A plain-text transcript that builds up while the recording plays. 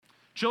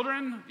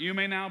Children, you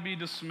may now be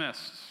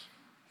dismissed.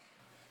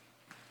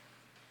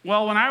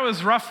 Well, when I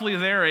was roughly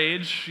their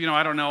age,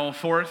 I don't know,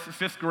 4th,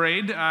 5th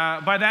grade,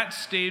 by that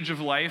stage of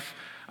life,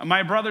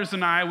 my brothers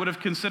and I would have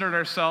considered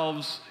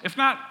ourselves, if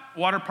not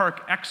water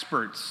park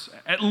experts,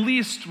 at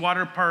least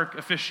water park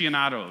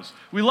aficionados.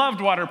 We loved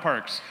water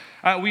parks.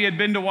 We had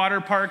been to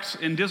water parks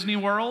in Disney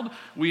World.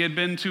 We had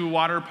been to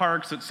water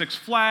parks at Six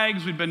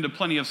Flags. We'd been to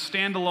plenty of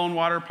standalone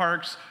water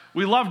parks.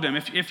 We loved them.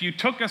 If you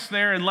took us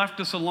there and left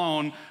us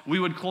alone, we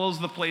would close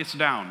the place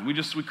down. We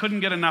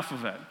couldn't get enough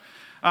of it.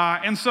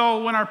 And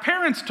so when our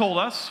parents told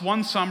us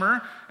one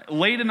summer,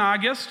 late in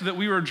August, that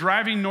we were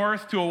driving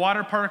north to a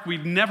water park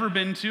we'd never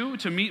been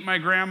to meet my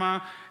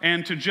grandma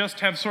and to just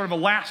have sort of a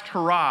last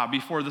hurrah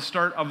before the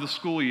start of the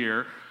school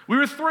year, we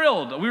were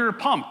thrilled. We were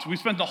pumped. We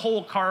spent the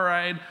whole car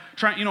ride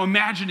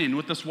imagining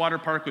what this water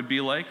park would be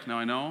like. Now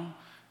I know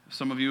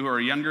some of you who are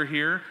younger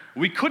here,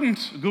 we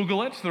couldn't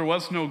Google it. There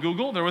was no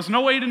Google. There was no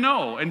way to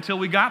know until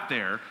we got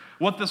there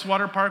what this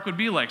water park would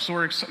be like. So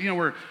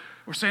we're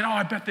saying,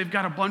 I bet they've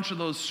got a bunch of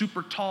those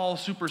super tall,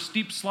 super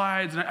steep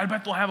slides, and I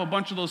bet they'll have a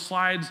bunch of those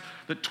slides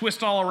that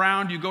twist all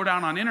around. You go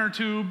down on inner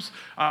tubes.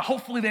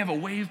 Hopefully they have a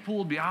wave pool.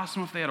 It'd be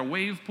awesome if they had a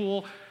wave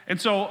pool. And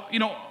so,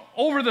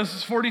 over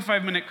this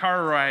 45-minute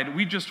car ride,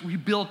 we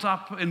built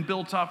up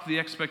the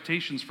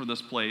expectations for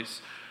this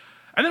place.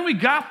 And then we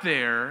got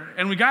there,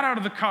 and we got out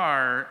of the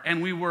car,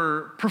 and we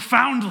were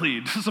profoundly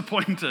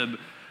disappointed.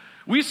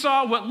 We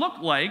saw what looked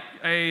like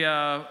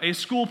a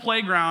school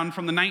playground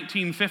from the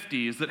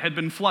 1950s that had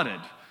been flooded.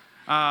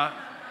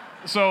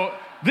 So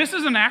this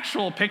is an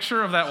actual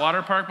picture of that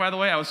water park, by the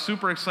way. I was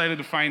super excited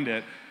to find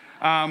it.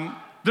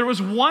 There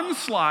was one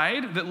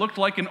slide that looked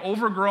like an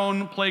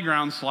overgrown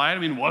playground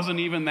slide. It wasn't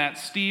even that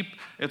steep.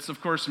 It's,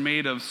 of course,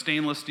 made of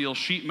stainless steel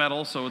sheet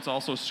metal, so it's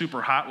also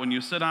super hot when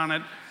you sit on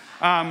it.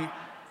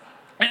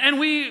 And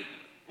we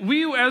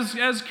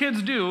as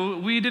kids do,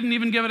 we didn't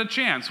even give it a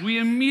chance. We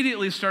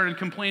immediately started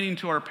complaining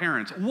to our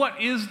parents.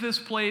 What is this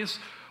place?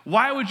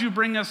 Why would you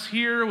bring us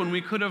here when we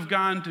could have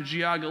gone to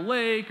Geauga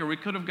Lake or we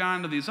could have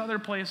gone to these other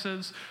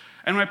places?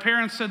 And my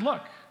parents said,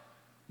 look,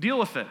 deal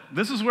with it.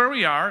 This is where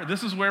we are.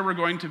 This is where we're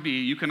going to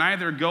be. You can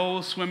either go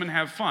swim and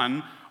have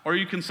fun, or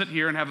you can sit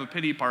here and have a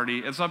pity party.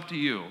 It's up to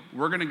you.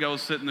 We're going to go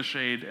sit in the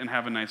shade and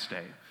have a nice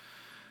day.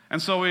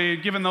 And so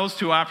given those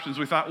two options,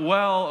 we thought,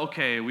 well,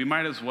 okay, we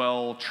might as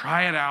well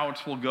try it out.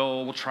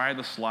 We'll try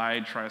the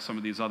slide, try some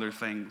of these other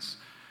things.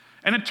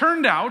 And it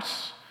turned out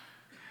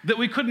that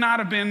we could not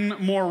have been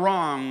more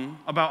wrong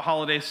about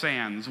Holiday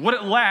Sands. What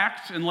it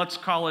lacked, and let's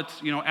call it,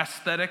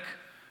 aesthetic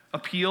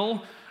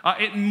appeal,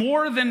 it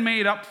more than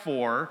made up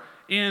for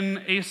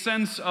in a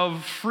sense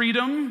of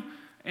freedom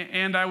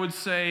and I would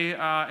say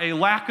a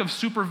lack of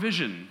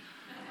supervision.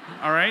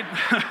 All right?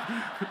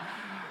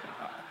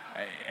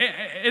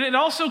 It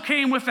also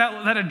came with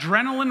that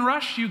adrenaline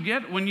rush you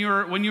get when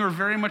you're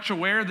very much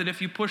aware that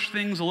if you push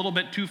things a little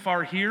bit too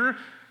far here,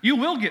 you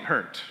will get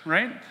hurt,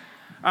 right?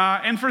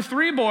 And for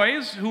three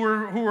boys who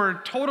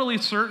were totally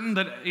certain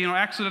that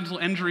accidental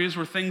injuries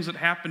were things that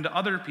happened to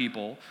other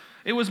people,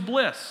 it was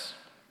bliss.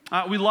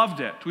 We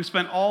loved it. We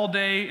spent all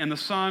day in the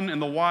sun and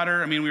the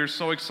water. We were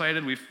so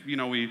excited.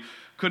 We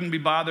couldn't be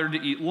bothered to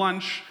eat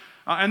lunch.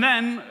 And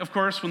then, of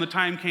course, when the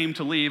time came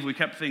to leave, we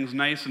kept things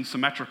nice and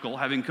symmetrical.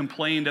 Having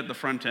complained at the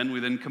front end, we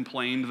then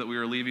complained that we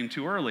were leaving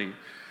too early.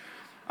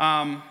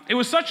 It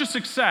was such a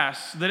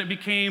success that it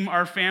became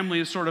our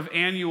family's sort of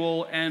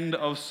annual end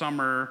of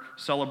summer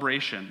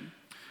celebration.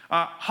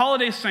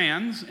 Holiday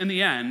Sands, in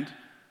the end,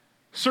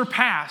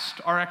 surpassed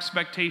our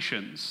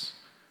expectations,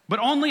 but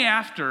only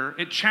after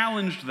it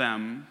challenged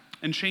them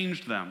and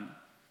changed them.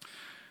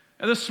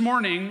 This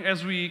morning,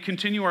 as we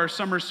continue our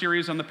summer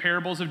series on the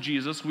parables of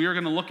Jesus, we are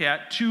going to look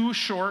at two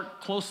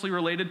short, closely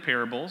related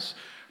parables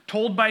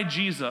told by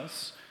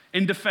Jesus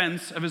in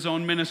defense of his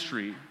own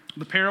ministry: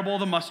 the parable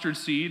of the mustard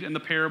seed and the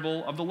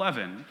parable of the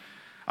leaven.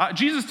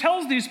 Jesus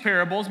tells these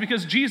parables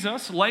because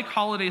Jesus, like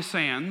Holiday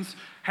Sands,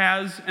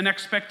 has an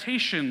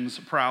expectations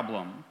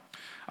problem.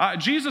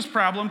 Jesus'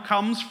 problem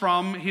comes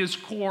from his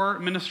core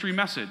ministry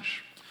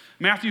message.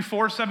 Matthew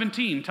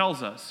 4:17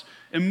 tells us,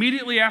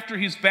 immediately after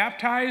he's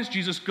baptized,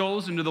 Jesus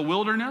goes into the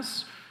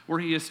wilderness where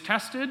he is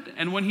tested,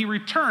 and when he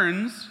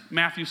returns,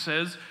 Matthew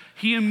says,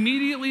 he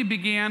immediately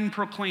began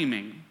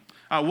proclaiming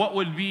what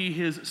would be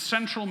his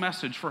central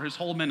message for his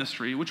whole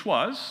ministry, which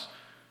was,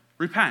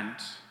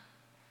 repent,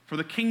 for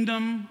the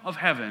kingdom of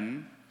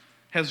heaven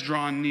has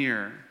drawn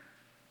near.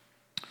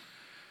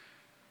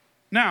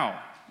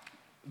 Now,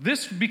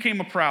 this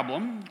became a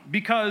problem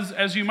because,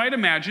 as you might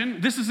imagine,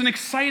 this is an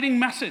exciting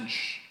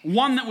message,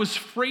 one that was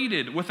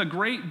freighted with a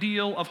great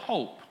deal of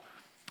hope.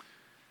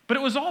 But it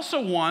was also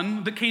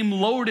one that came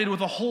loaded with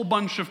a whole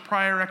bunch of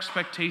prior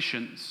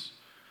expectations,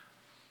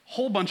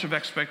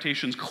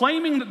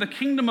 claiming that the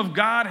kingdom of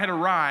God had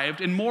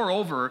arrived, and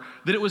moreover,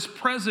 that it was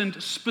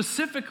present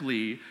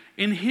specifically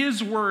in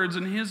his words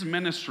and his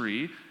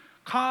ministry,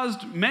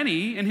 caused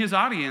many in his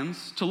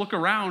audience to look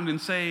around and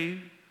say,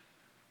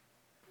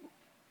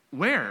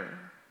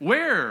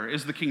 Where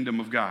is the kingdom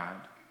of God?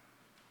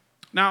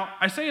 Now,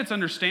 I say it's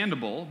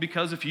understandable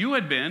because if you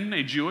had been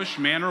a Jewish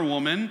man or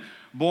woman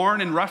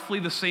born in roughly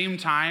the same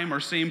time or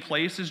same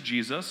place as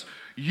Jesus,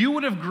 you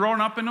would have grown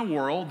up in a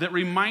world that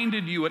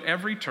reminded you at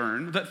every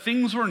turn that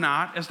things were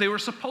not as they were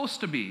supposed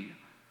to be.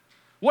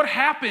 What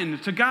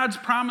happened to God's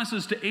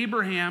promises to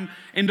Abraham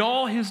and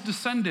all his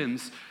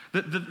descendants?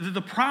 That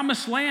the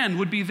promised land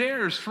would be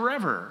theirs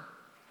forever.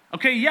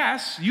 Okay,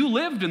 yes, you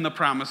lived in the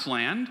promised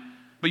land,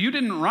 but you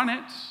didn't run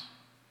it.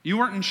 You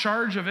weren't in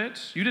charge of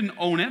it. You didn't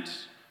own it.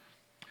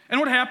 And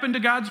what happened to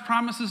God's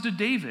promises to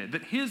David?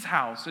 That his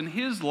house and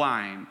his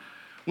line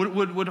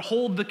would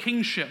hold the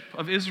kingship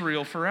of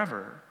Israel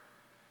forever.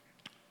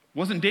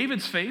 Wasn't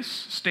David's face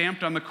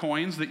stamped on the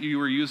coins that you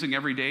were using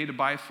every day to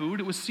buy food?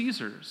 It was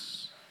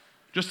Caesar's.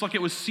 Just like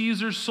it was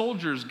Caesar's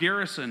soldiers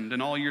garrisoned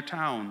in all your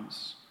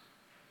towns.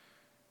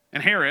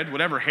 And Herod,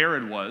 whatever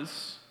Herod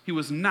was, he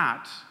was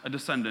not a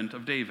descendant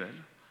of David.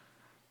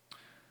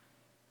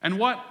 And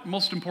what,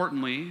 most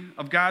importantly,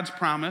 of God's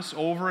promise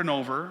over and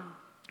over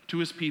to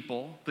his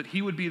people, that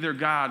he would be their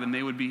God and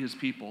they would be his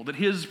people, that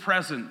his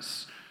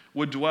presence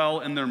would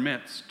dwell in their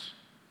midst.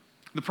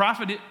 The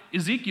prophet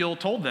Ezekiel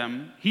told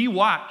them he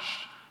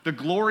watched the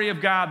glory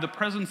of God, the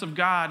presence of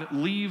God,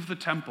 leave the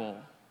temple.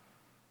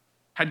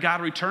 Had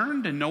God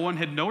returned and no one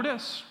had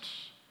noticed?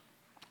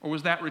 Or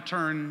was that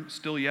return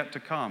still yet to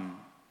come?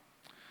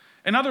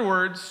 In other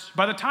words,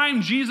 by the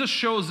time Jesus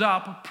shows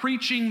up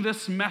preaching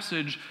this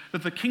message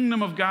that the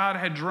kingdom of God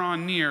had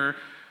drawn near,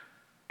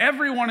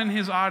 everyone in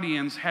his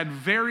audience had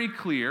very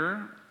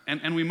clear,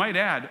 and we might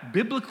add,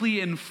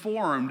 biblically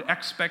informed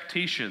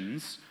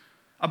expectations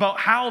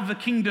about how the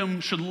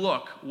kingdom should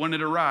look when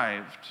it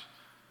arrived.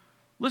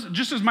 Listen,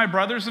 just as my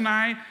brothers and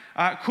I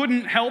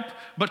couldn't help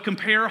but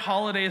compare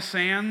Holiday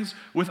Sands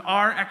with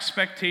our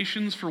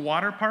expectations for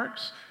water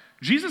parks,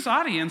 Jesus'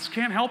 audience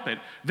can't help it.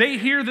 They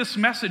hear this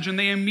message and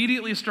they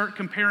immediately start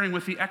comparing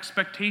with the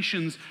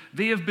expectations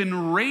they have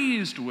been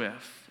raised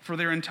with for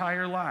their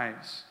entire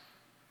lives.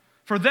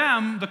 For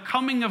them, the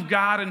coming of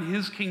God and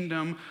his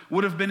kingdom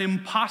would have been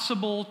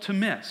impossible to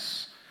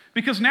miss.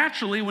 Because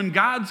naturally, when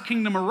God's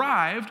kingdom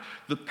arrived,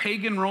 the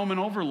pagan Roman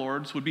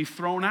overlords would be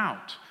thrown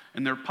out,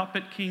 and their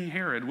puppet king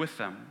Herod with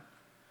them.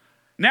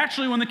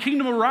 Naturally, when the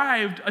kingdom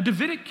arrived, a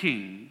Davidic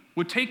king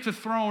would take the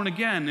throne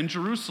again in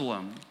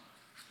Jerusalem.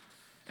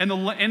 And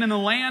in the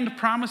land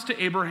promised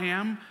to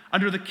Abraham,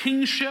 under the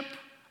kingship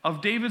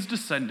of David's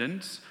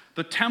descendants,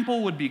 the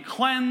temple would be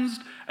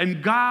cleansed,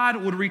 and God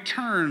would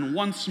return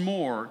once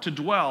more to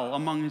dwell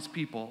among his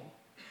people.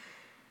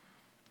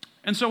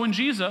 And so when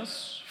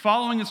Jesus,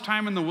 following his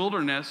time in the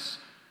wilderness,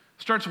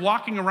 starts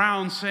walking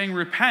around saying,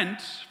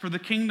 "Repent, for the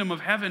kingdom of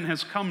heaven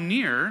has come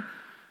near,"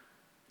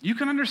 you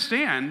can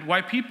understand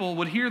why people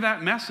would hear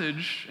that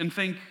message and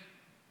think,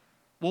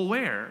 well,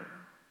 where?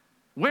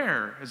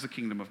 Where is the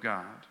kingdom of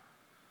God?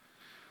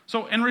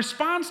 So in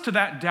response to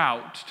that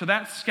doubt, to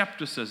that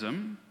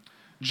skepticism,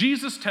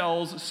 Jesus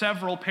tells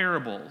several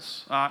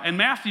parables. And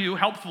Matthew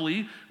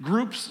helpfully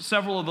groups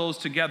several of those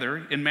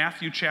together in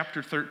Matthew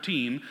chapter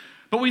 13.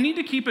 But we need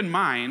to keep in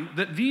mind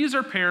that these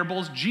are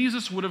parables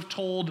Jesus would have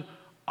told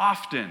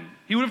often.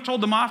 He would have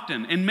told them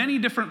often in many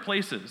different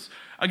places.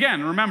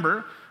 Again,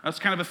 remember, that's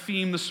kind of a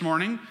theme this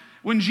morning.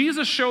 When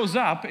Jesus shows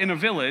up in a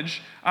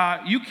village,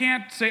 you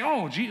can't say,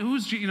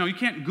 you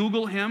can't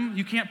Google him.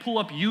 You can't pull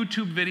up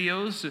YouTube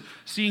videos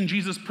seeing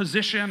Jesus'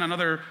 position on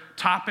other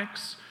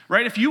topics,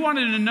 right? If you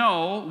wanted to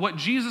know what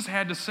Jesus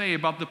had to say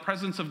about the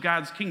presence of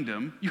God's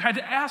kingdom, you had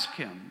to ask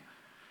him.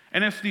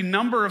 And if the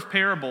number of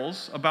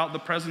parables about the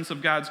presence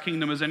of God's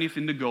kingdom is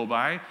anything to go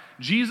by,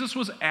 Jesus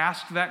was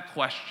asked that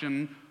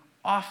question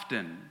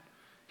often.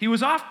 He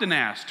was often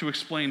asked to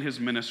explain his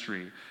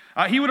ministry.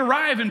 He would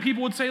arrive and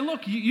people would say,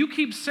 look, you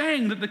keep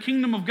saying that the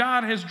kingdom of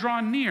God has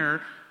drawn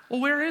near. Well,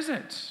 where is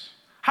it?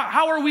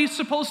 How are we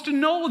supposed to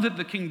know that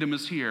the kingdom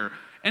is here?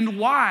 And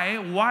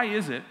why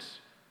is it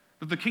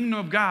that the kingdom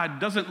of God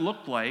doesn't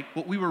look like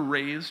what we were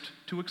raised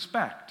to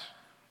expect?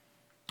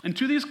 And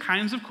to these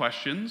kinds of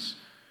questions,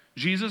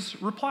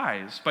 Jesus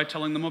replies by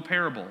telling them a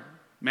parable.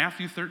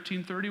 Matthew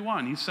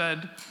 13:31, he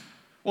said,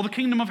 well, the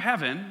kingdom of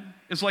heaven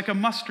is like a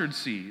mustard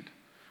seed,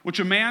 which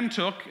a man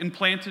took and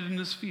planted in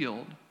his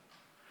field.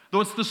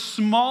 Though it's the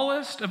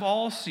smallest of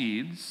all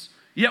seeds,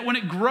 yet when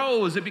it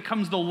grows, it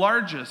becomes the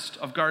largest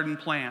of garden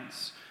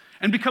plants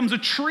and becomes a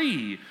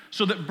tree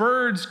so that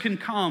birds can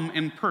come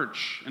and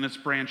perch in its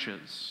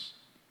branches.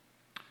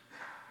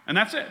 And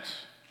that's it.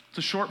 It's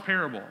a short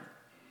parable.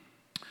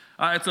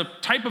 It's a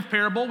type of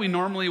parable we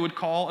normally would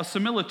call a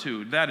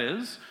similitude. That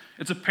is,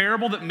 it's a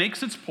parable that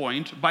makes its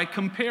point by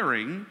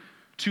comparing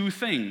two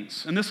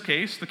things. In this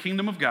case, the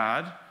kingdom of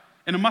God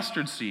and a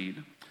mustard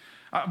seed.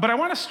 But I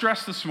want to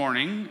stress this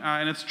morning,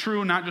 and it's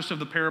true not just of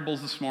the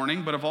parables this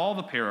morning, but of all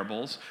the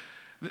parables,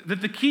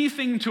 that the key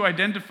thing to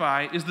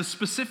identify is the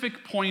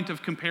specific point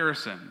of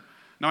comparison.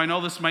 Now, I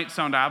know this might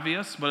sound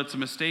obvious, but it's a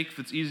mistake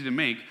that's easy to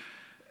make.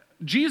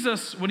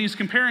 Jesus, when he's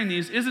comparing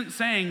these, isn't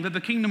saying that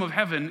the kingdom of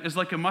heaven is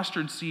like a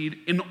mustard seed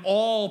in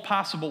all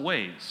possible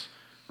ways,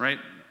 right?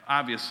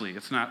 Obviously,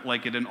 it's not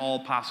like it in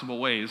all possible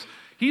ways.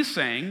 He's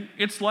saying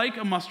it's like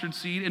a mustard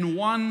seed in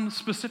one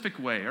specific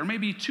way, or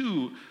maybe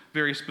two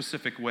very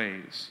specific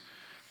ways.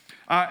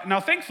 Now,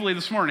 thankfully,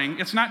 this morning,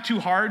 it's not too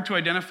hard to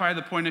identify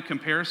the point of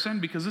comparison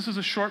because this is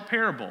a short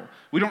parable.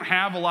 We don't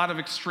have a lot of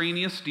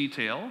extraneous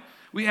detail.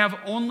 We have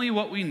only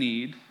what we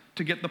need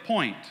to get the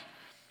point.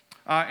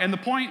 And the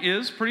point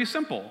is pretty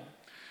simple.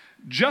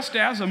 Just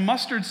as a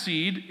mustard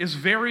seed is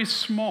very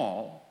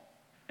small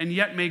and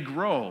yet may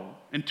grow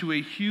into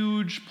a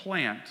huge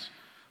plant,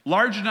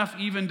 large enough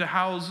even to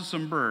house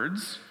some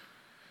birds,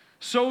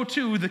 so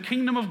too the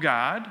kingdom of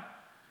God,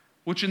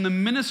 which in the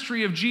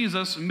ministry of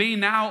Jesus may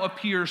now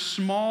appear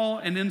small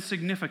and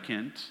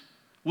insignificant,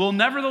 will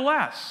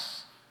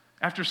nevertheless,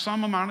 after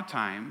some amount of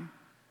time,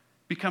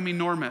 become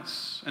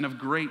enormous and of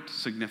great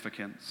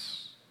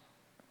significance.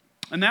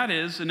 And that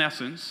is, in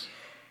essence,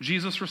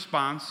 Jesus'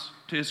 response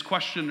to his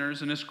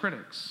questioners and his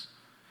critics.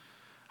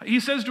 He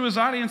says to his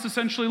audience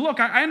essentially, look,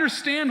 I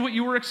understand what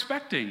you were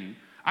expecting.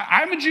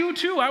 I'm a Jew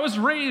too. I was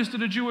raised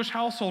in a Jewish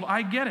household.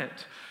 I get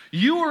it.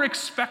 You were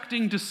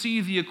expecting to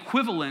see the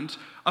equivalent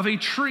of a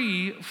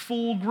tree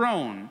full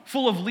grown,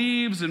 full of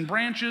leaves and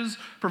branches,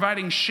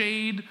 providing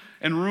shade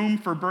and room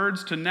for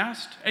birds to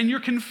nest, and you're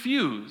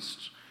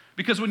confused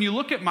because when you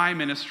look at my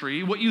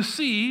ministry, what you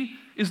see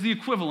is the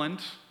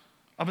equivalent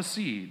of a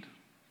seed.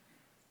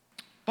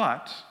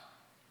 But,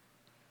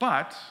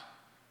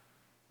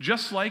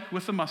 just like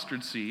with the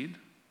mustard seed,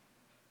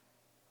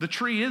 the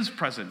tree is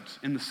present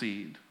in the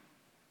seed.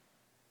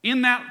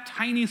 In that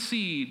tiny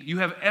seed, you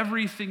have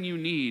everything you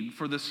need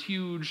for this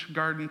huge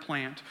garden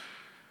plant.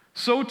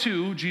 So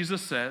too,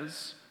 Jesus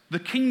says, the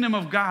kingdom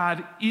of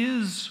God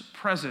is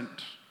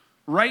present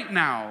right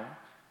now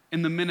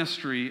in the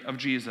ministry of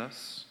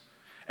Jesus.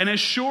 And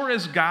as sure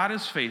as God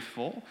is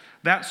faithful,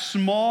 that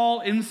small,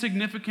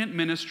 insignificant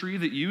ministry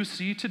that you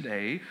see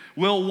today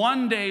will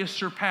one day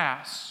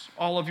surpass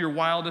all of your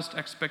wildest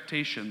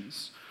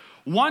expectations.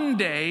 One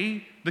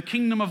day, the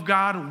kingdom of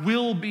God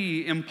will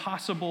be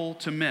impossible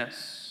to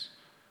miss.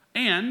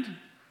 And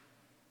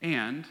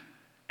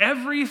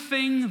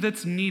everything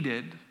that's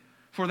needed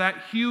for that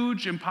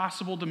huge,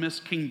 impossible to miss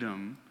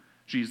kingdom,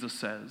 Jesus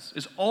says,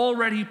 is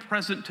already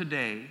present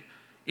today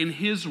in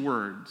his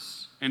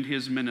words and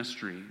his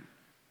ministry.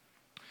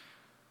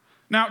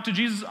 Now, to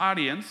Jesus'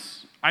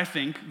 audience, I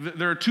think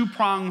there are two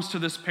prongs to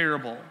this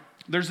parable.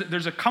 There's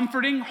a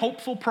comforting,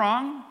 hopeful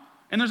prong,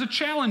 and there's a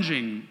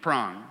challenging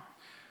prong.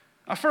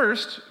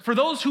 First, for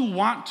those who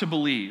want to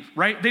believe,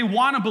 right? They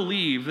want to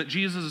believe that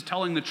Jesus is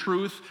telling the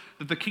truth,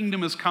 that the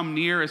kingdom has come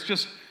near. It's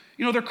just,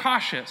 they're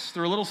cautious.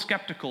 They're a little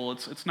skeptical.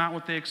 It's not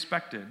what they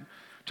expected.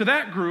 To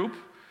that group,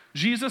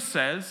 Jesus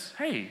says,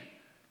 hey,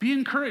 be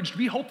encouraged,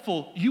 be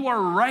hopeful. You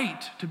are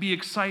right to be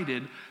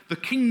excited. The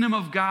kingdom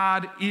of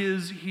God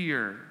is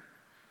here.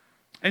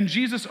 And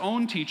Jesus'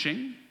 own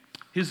teaching,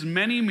 his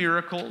many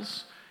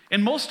miracles,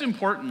 and most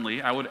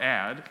importantly, I would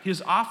add,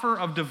 his offer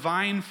of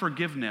divine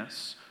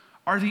forgiveness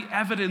are the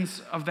evidence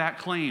of that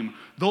claim.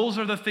 Those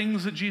are the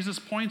things that Jesus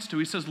points to.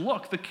 He says,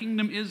 look, the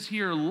kingdom is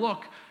here.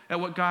 Look at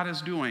what God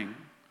is doing.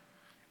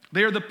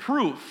 They are the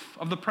proof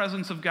of the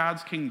presence of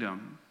God's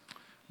kingdom.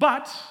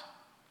 But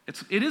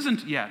it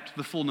isn't yet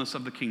the fullness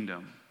of the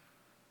kingdom.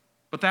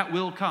 But that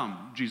will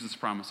come, Jesus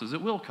promises.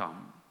 It will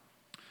come.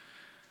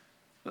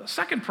 The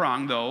second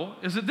prong, though,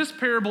 is that this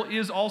parable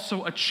is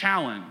also a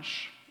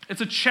challenge.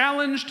 It's a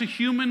challenge to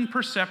human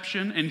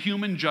perception and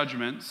human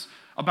judgments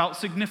about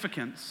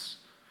significance.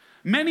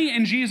 Many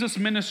in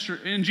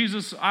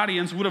Jesus'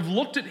 audience would have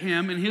looked at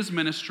him and his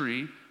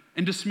ministry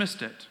and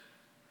dismissed it.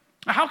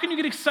 How can you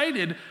get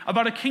excited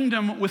about a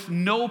kingdom with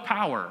no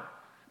power?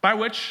 By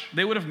which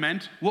they would have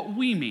meant what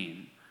we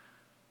mean.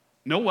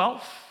 No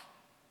wealth,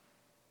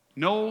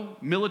 no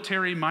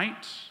military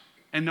might,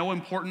 and no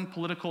important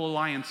political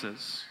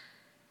alliances.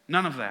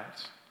 None of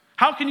that.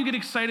 How can you get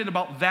excited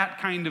about that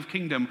kind of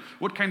kingdom?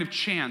 What kind of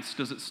chance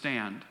does it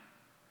stand?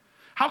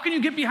 How can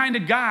you get behind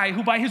a guy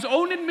who, by his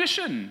own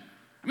admission,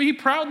 he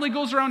proudly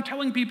goes around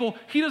telling people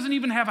he doesn't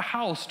even have a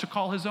house to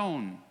call his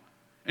own.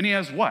 And he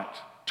has what?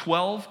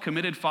 12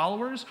 committed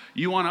followers?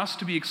 You want us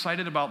to be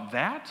excited about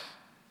that?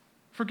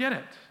 Forget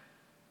it.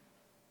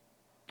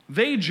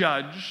 They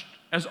judged,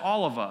 as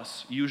all of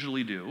us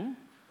usually do,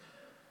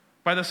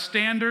 by the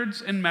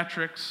standards and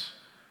metrics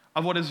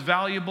of what is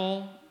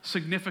valuable,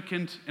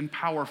 significant, and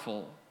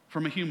powerful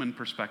from a human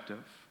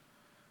perspective.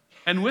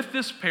 And with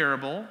this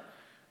parable,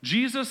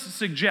 Jesus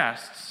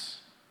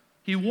suggests,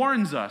 he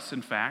warns us,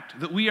 in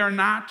fact, that we are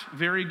not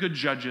very good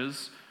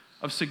judges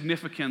of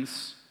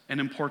significance and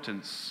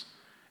importance,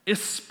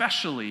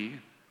 especially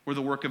where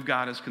the work of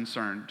God is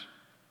concerned.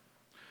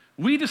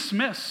 We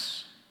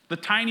dismiss the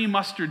tiny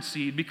mustard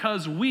seed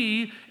because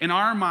we, in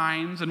our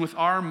minds and with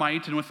our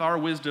might and with our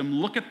wisdom,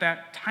 look at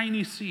that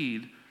tiny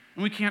seed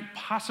and we can't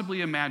possibly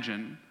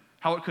imagine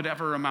how it could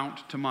ever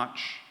amount to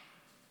much.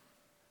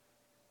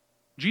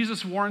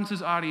 Jesus warns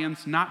his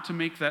audience not to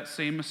make that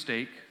same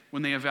mistake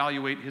when they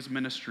evaluate his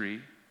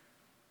ministry,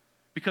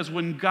 because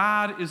when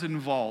God is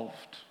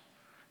involved,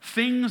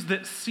 things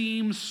that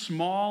seem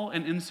small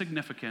and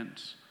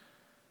insignificant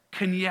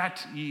can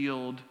yet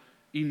yield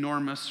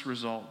enormous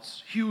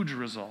results, huge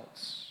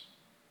results.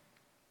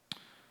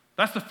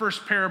 That's the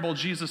first parable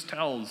Jesus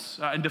tells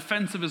in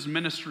defense of his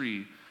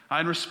ministry,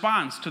 in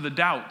response to the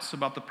doubts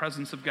about the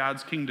presence of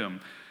God's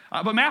kingdom.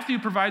 But Matthew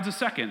provides a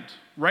second,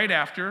 right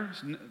after,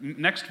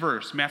 next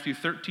verse, Matthew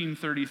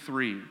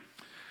 13:33.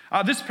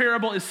 This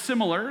parable is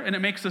similar, and it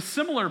makes a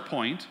similar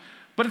point,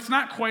 but it's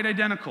not quite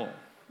identical.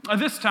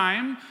 This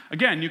time,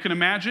 again, you can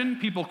imagine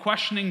people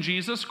questioning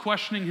Jesus,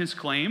 questioning his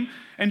claim,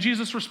 and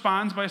Jesus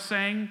responds by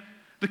saying,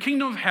 "The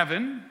kingdom of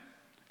heaven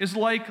is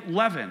like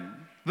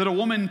leaven that a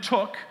woman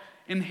took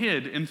and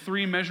hid in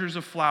 3 measures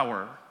of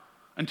flour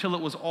until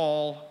it was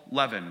all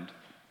leavened."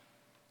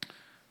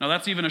 Now,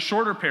 that's even a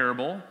shorter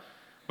parable,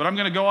 but I'm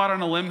going to go out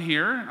on a limb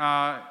here.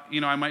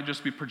 I might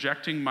just be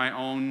projecting my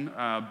own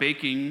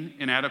baking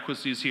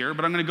inadequacies here,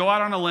 but I'm going to go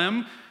out on a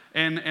limb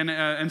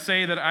and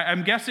say that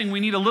I'm guessing we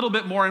need a little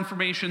bit more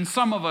information,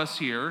 some of us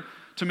here,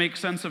 to make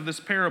sense of this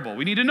parable.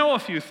 We need to know a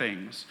few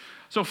things.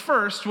 So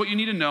first, what you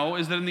need to know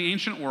is that in the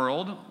ancient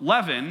world,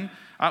 leaven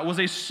was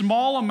a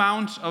small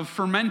amount of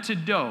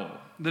fermented dough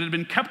that had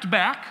been kept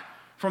back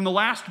from the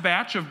last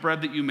batch of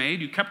bread that you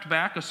made. You kept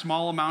back a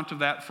small amount of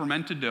that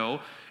fermented dough,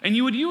 and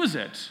you would use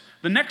it.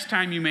 The next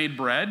time you made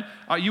bread,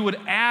 you would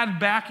add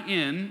back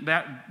in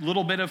that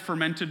little bit of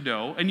fermented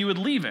dough, and you would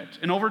leave it.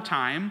 And over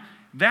time,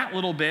 that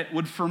little bit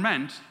would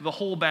ferment the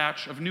whole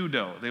batch of new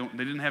dough. They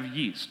didn't have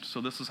yeast,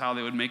 so this is how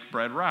they would make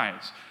bread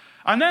rise.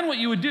 And then what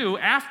you would do,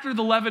 after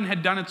the leaven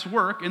had done its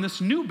work, and this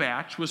new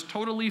batch was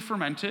totally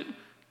fermented,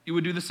 you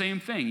would do the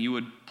same thing. You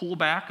would pull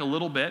back a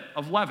little bit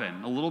of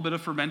leaven, a little bit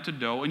of fermented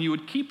dough, and you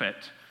would keep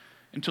it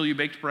until you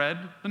baked bread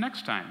the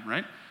next time,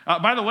 right?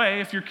 By the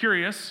way, if you're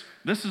curious,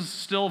 this is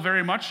still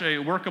very much a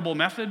workable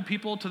method.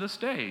 People to this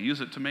day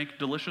use it to make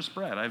delicious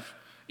bread. I've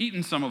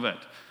eaten some of it.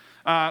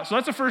 So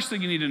that's the first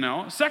thing you need to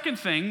know. Second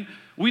thing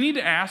we need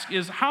to ask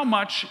is, how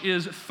much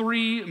is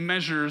 3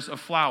 measures of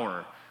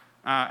flour?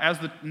 As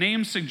the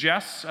name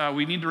suggests,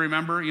 we need to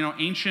remember,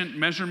 ancient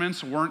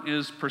measurements weren't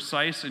as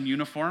precise and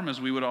uniform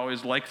as we would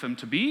always like them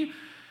to be.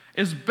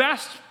 As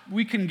best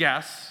we can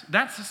guess,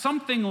 that's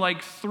something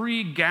like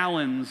 3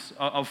 gallons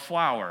of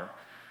flour.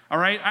 All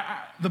right?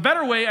 The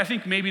better way, I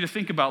think, maybe to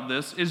think about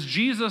this is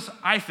Jesus,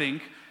 I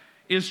think,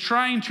 is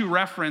trying to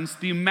reference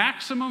the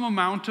maximum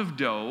amount of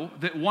dough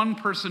that one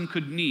person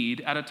could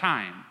need at a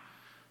time.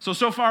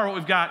 So far what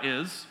we've got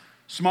is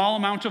small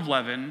amount of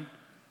leaven,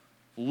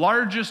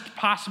 largest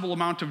possible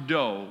amount of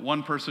dough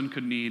one person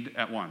could need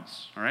at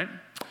once, all right?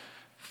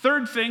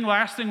 Third thing,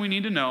 last thing we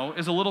need to know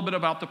is a little bit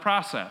about the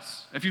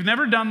process. If you've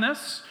never done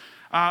this,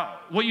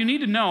 what you need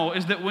to know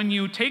is that when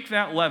you take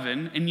that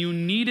leaven and you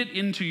knead it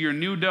into your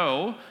new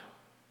dough,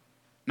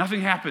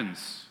 nothing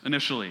happens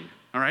initially.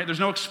 All right, there's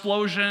no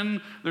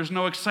explosion, there's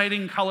no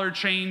exciting color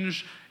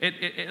change.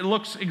 It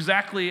looks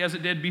exactly as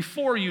it did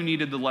before you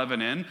kneaded the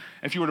leaven in.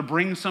 If you were to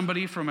bring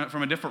somebody from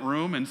a different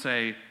room and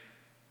say,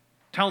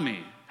 "Tell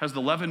me, has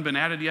the leaven been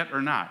added yet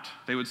or not?"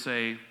 They would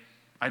say,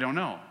 "I don't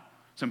know.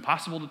 It's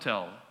impossible to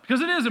tell." Because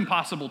it is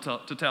impossible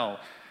to tell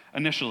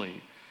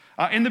initially.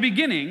 In the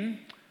beginning,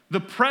 the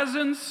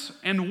presence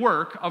and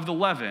work of the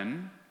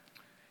leaven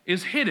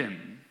is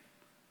hidden,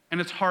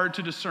 and it's hard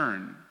to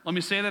discern. Let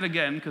me say that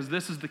again, because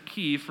this is the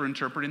key for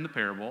interpreting the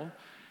parable.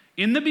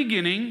 In the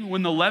beginning,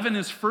 when the leaven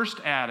is first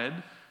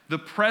added, the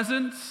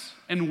presence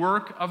and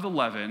work of the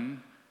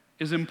leaven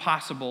is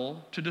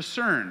impossible to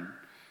discern.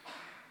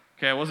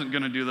 Okay, I wasn't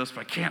going to do this,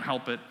 but I can't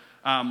help it.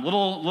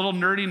 Little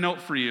nerdy note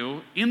for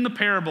you. In the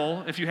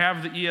parable, if you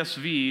have the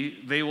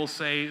ESV, they will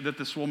say that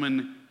this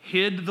woman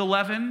hid the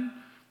leaven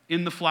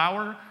in the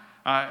flour.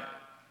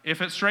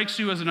 If it strikes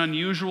you as an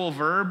unusual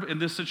verb in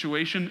this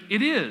situation,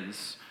 it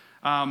is.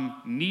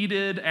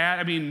 Kneaded,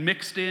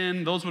 mixed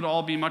in, those would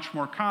all be much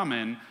more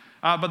common.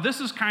 But this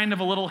is kind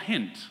of a little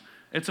hint.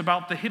 It's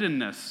about the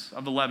hiddenness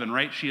of the leaven,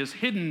 right? She has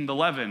hidden the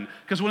leaven.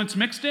 Because when it's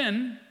mixed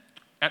in,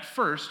 at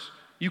first,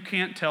 you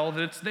can't tell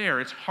that it's there.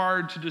 It's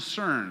hard to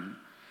discern.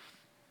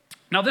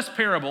 Now, this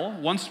parable,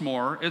 once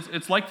more,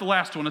 it's like the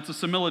last one. It's a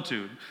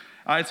similitude.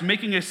 It's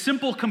making a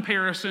simple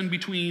comparison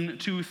between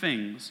 2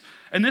 things.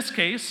 In this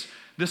case,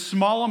 this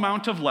small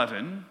amount of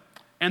leaven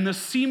and the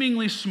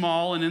seemingly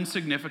small and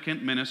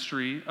insignificant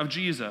ministry of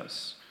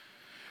Jesus.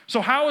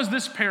 So how is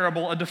this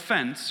parable a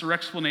defense or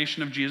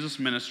explanation of Jesus'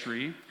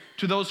 ministry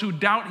to those who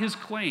doubt his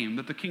claim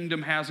that the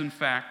kingdom has in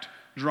fact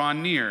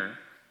drawn near?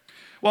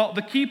 Well,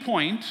 the key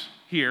point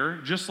here,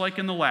 just like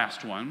in the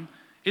last one,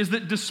 is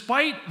that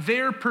despite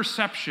their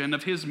perception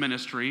of his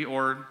ministry,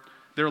 or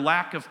their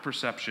lack of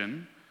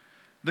perception,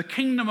 the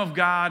kingdom of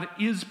God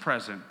is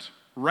present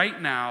right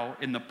now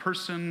in the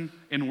person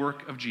and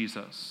work of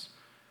Jesus.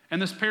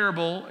 And this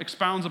parable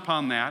expounds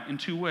upon that in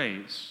 2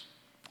 ways.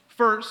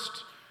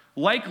 First,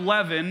 like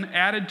leaven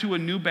added to a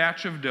new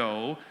batch of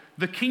dough,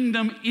 the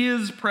kingdom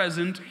is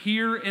present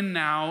here and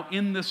now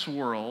in this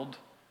world,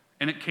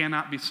 and it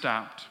cannot be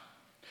stopped.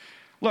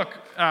 Look,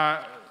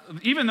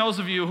 even those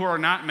of you who are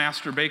not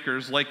master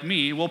bakers like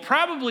me will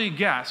probably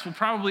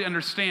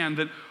understand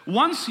that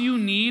once you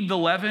knead the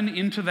leaven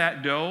into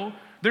that dough,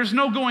 there's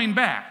no going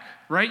back,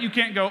 right? You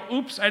can't go,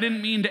 oops, I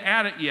didn't mean to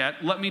add it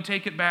yet. Let me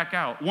take it back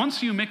out.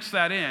 Once you mix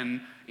that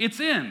in, it's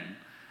in.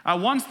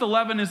 Once the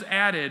leaven is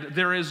added,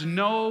 there is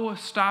no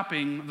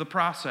stopping the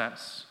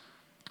process.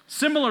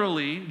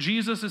 Similarly,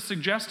 Jesus is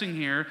suggesting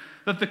here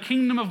that the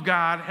kingdom of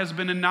God has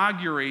been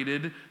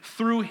inaugurated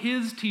through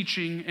his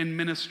teaching and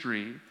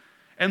ministry.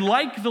 And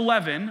like the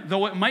leaven,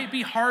 though it might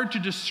be hard to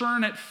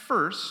discern at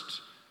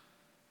first,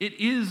 it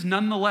is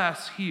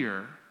nonetheless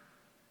here,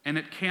 and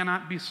it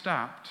cannot be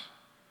stopped.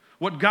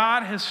 What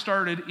God has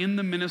started in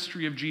the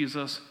ministry of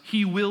Jesus,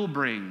 he will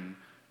bring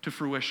to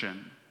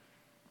fruition.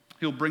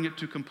 He'll bring it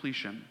to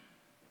completion.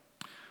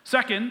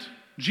 Second,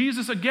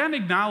 Jesus again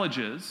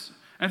acknowledges,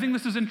 and I think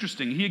this is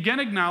interesting, he again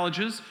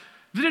acknowledges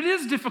that it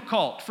is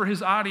difficult for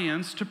his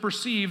audience to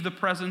perceive the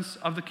presence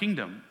of the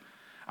kingdom.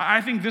 I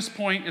think this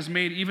point is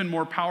made even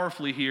more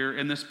powerfully here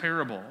in this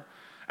parable.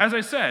 As I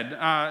said,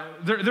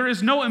 there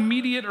is no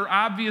immediate or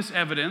obvious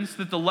evidence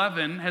that the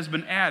leaven has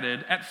been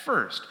added at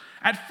first.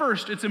 At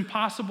first, it's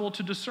impossible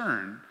to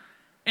discern.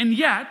 And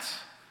yet,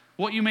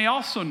 what you may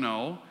also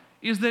know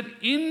is that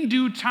in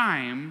due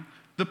time,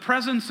 the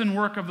presence and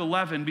work of the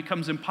leaven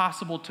becomes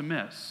impossible to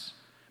miss.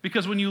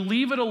 Because when you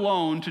leave it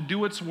alone to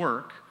do its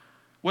work,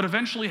 what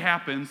eventually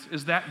happens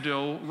is that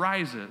dough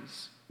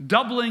rises,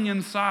 doubling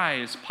in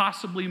size,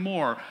 possibly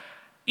more.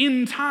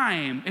 In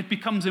time, it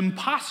becomes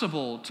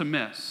impossible to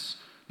miss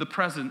the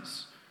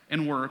presence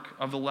and work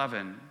of the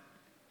leaven.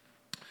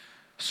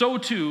 So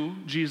too,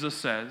 Jesus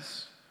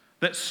says,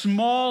 that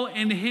small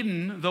and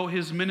hidden though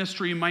his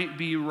ministry might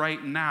be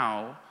right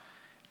now,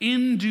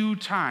 in due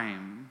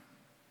time,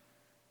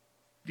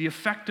 the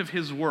effect of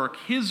his work,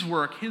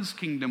 his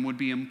kingdom would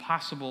be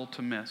impossible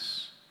to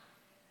miss.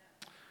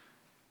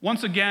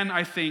 Once again,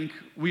 I think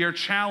we are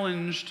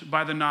challenged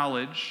by the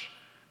knowledge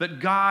that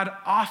God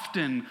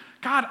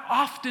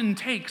often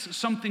takes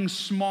something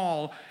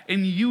small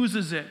and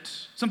uses it,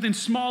 something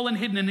small and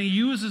hidden, and he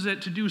uses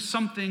it to do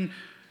something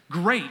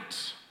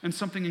great and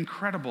something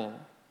incredible.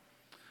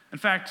 In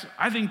fact,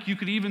 I think you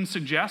could even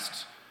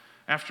suggest,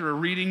 after a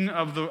reading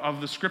of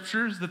the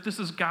scriptures, that this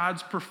is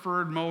God's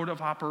preferred mode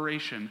of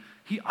operation.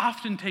 He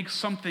often takes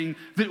something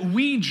that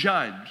we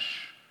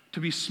judge to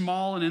be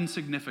small and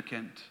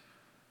insignificant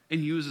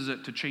and uses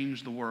it to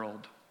change the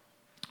world.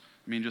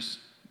 I mean, just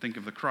think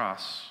of the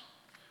cross,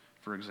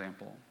 for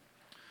example.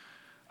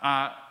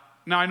 Now,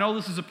 I know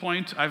this is a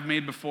point I've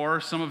made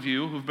before. Some of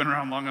you who've been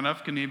around long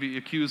enough can maybe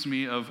accuse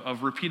me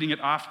of repeating it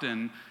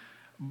often,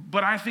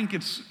 but I think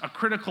it's a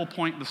critical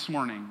point this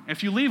morning.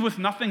 If you leave with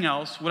nothing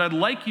else, what I'd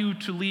like you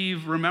to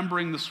leave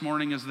remembering this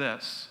morning is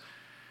this.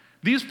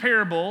 These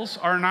parables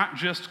are not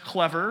just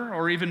clever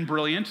or even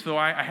brilliant, though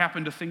I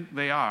happen to think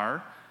they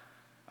are.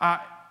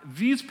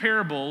 These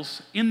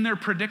parables, in their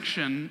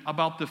prediction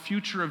about the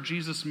future of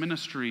Jesus'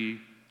 ministry,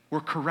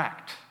 were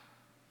correct.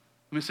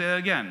 Let me say that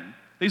again.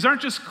 These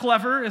aren't just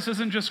clever. This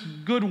isn't just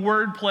good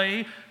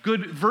wordplay,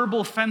 good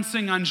verbal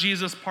fencing on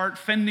Jesus' part,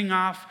 fending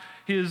off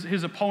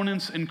his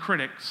opponents and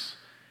critics.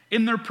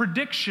 In their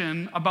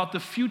prediction about the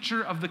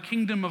future of the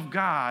kingdom of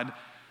God,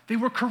 they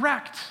were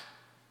correct.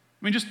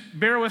 I mean, just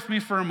bear with me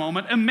for a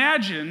moment.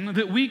 Imagine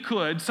that we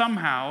could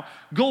somehow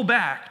go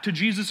back to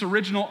Jesus'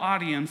 original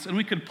audience and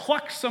we could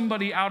pluck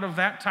somebody out of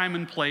that time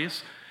and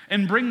place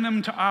and bring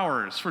them to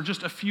ours for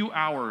just a few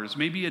hours,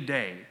 maybe a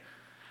day.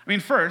 I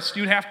mean, first,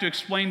 you'd have to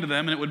explain to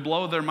them, and it would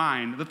blow their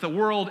mind, that the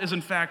world is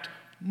in fact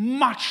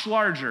much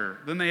larger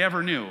than they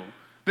ever knew.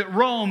 That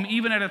Rome,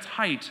 even at its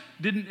height,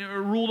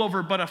 ruled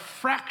over but a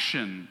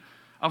fraction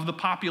of the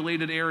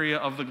populated area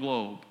of the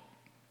globe.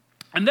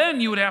 And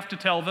then you would have to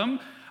tell them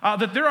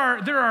that there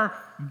are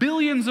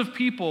billions of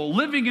people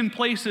living in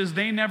places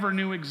they never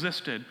knew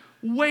existed.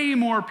 Way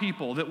more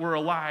people that were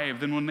alive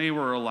than when they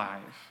were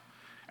alive.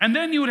 And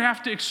then you would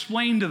have to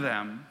explain to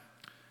them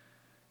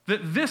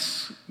that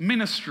this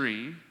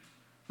ministry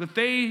that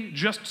they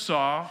just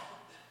saw,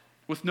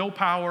 with no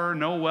power,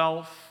 no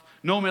wealth,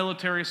 no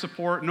military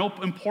support, no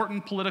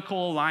important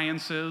political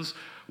alliances,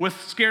 with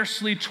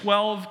scarcely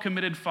 12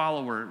 committed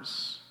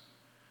followers,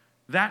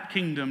 that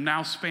kingdom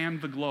now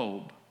spanned the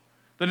globe.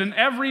 That in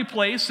every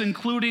place,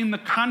 including the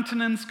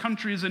continents,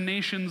 countries, and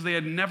nations they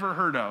had never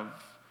heard of,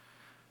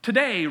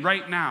 today,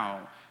 right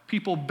now,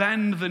 people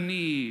bend the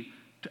knee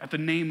at the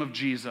name of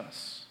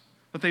Jesus.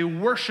 That they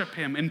worship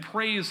him and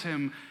praise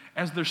him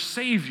as their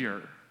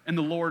Savior and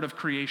the Lord of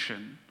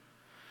creation.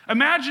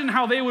 Imagine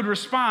how they would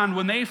respond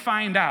when they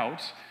find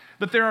out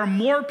that there are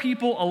more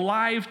people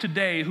alive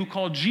today who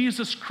call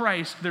Jesus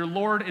Christ their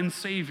Lord and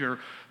Savior,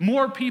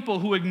 more people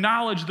who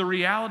acknowledge the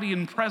reality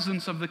and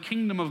presence of the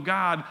kingdom of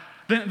God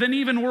than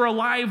even were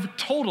alive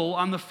total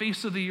on the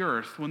face of the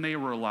earth when they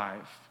were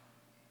alive.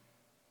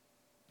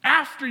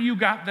 After you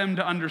got them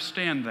to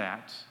understand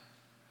that,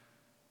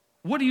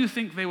 what do you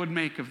think they would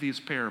make of these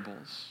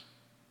parables?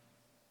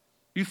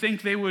 You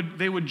think they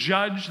would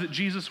judge that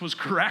Jesus was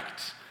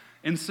correct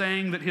in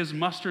saying that his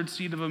mustard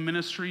seed of a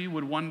ministry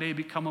would one day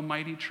become a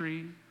mighty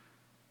tree?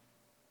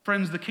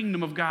 Friends, the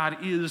kingdom of God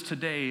is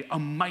today a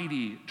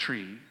mighty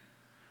tree.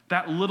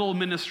 That little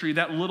ministry,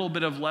 that little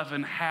bit of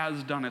leaven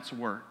has done its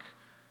work.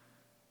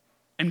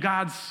 And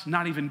God's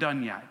not even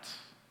done yet.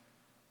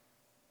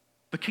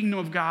 The kingdom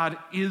of God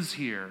is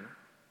here.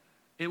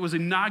 It was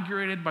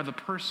inaugurated by the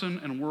person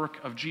and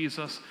work of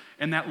Jesus,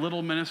 and that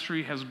little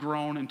ministry has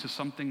grown into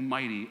something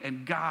mighty,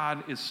 and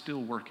God is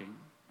still working.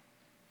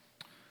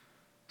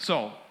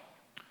 So,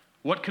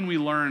 what can we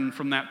learn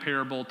from that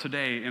parable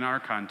today in our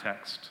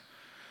context?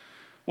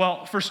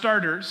 Well, for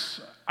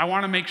starters, I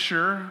want to make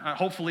sure,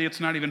 hopefully it's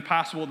not even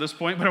possible at this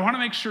point, but I want to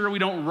make sure we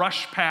don't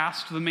rush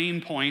past the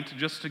main point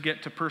just to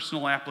get to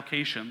personal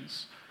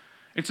applications.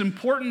 It's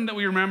important that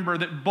we remember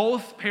that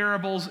both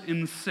parables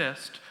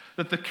insist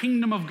that the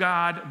kingdom of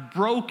God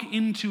broke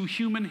into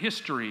human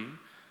history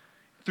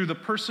through the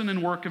person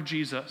and work of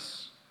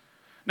Jesus.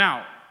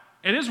 Now,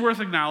 it is worth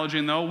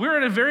acknowledging, though, we're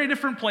at a very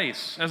different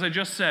place. As I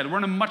just said, we're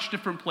in a much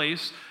different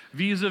place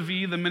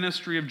vis-a-vis the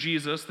ministry of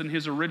Jesus than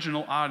his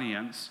original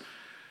audience.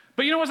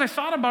 But as I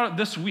thought about it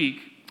this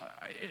week,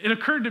 it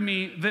occurred to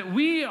me that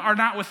we are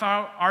not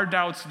without our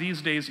doubts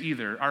these days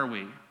either, are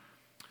we?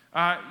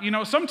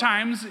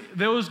 Sometimes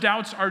those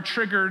doubts are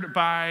triggered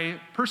by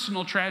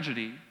personal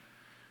tragedy,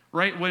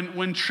 right?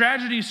 When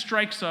tragedy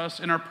strikes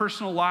us in our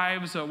personal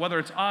lives, whether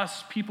it's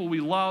us, people we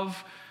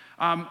love,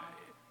 that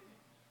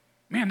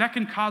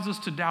can cause us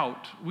to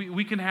doubt.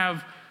 We can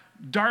have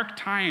dark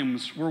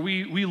times where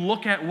we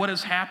look at what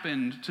has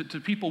happened to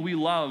people we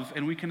love,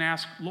 and we can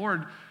ask,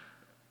 Lord,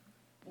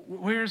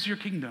 where's your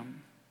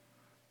kingdom?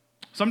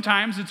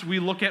 Sometimes we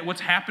look at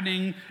what's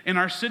happening in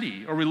our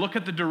city, or we look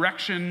at the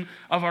direction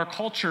of our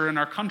culture and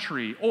our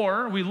country,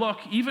 or we look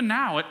even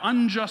now at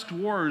unjust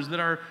wars that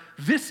are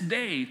this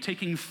day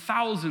taking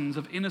thousands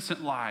of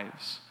innocent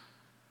lives.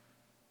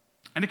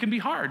 And it can be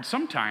hard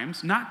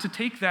sometimes not to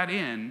take that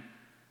in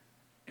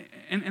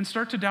and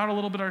start to doubt a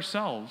little bit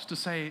ourselves, to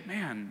say,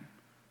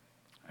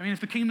 if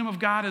the kingdom of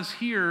God is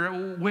here,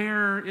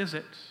 where is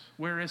it?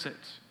 Where is it?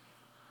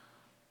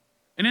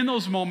 And in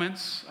those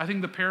moments, I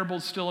think the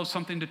parables still have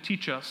something to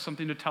teach us,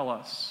 something to tell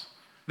us.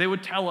 They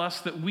would tell us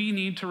that we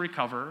need to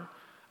recover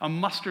a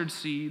mustard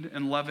seed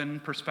and leaven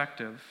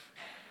perspective.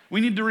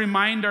 We need to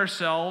remind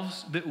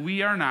ourselves that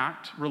we are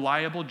not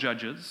reliable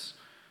judges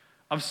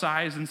of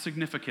size and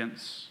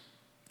significance.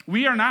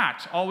 We are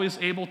not always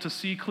able to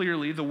see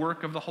clearly the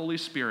work of the Holy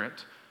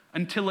Spirit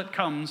until it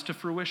comes to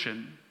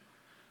fruition.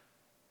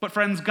 But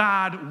friends,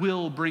 God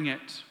will bring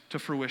it to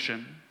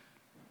fruition.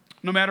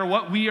 No matter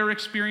what we are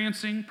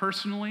experiencing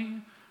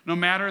personally, no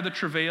matter the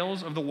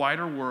travails of the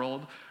wider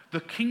world,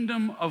 the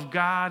kingdom of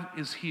God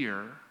is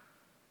here,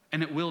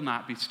 and it will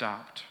not be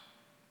stopped.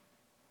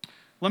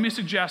 Let me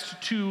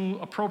suggest two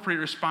appropriate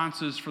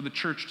responses for the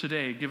church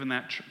today, given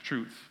that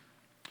truth.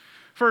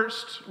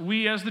 First,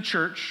 we as the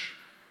church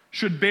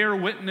should bear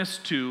witness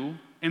to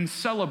and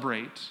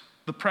celebrate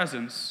the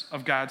presence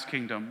of God's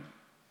kingdom.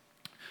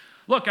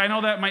 Look, I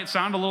know that might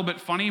sound a little bit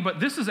funny,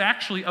 but this is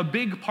actually a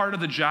big part of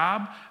the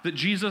job that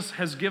Jesus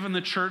has given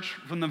the church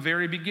from the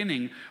very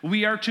beginning.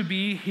 We are to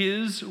be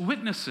his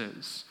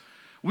witnesses.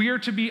 We are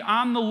to be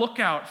on the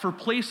lookout for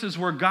places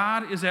where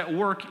God is at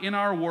work in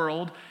our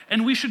world,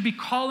 and we should be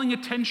calling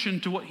attention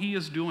to what he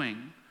is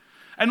doing.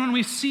 And when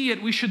we see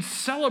it, we should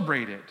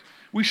celebrate it.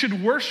 We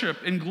should worship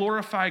and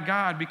glorify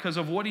God because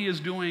of what he is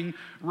doing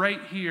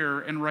right here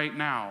and right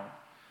now.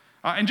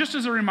 And just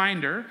as a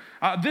reminder,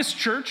 this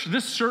church,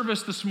 this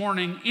service this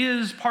morning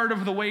is part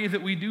of the way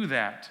that we do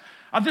that.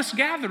 This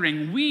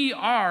gathering, we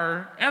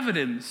are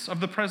evidence of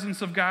the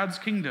presence of God's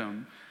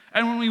kingdom.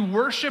 And when we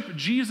worship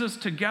Jesus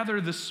together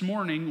this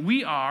morning,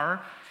 we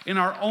are, in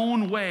our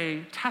own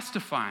way,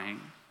 testifying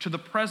to the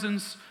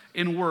presence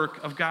and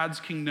work of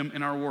God's kingdom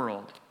in our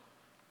world.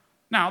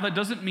 Now, that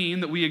doesn't mean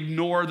that we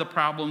ignore the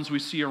problems we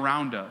see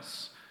around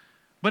us,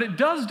 but it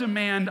does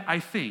demand, I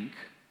think,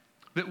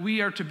 that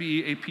we are to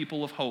be a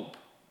people of hope.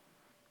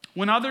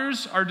 When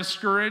others are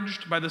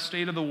discouraged by the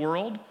state of the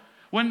world,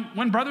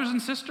 when brothers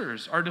and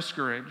sisters are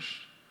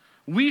discouraged,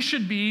 we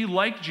should be,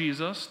 like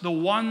Jesus, the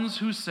ones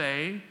who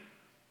say,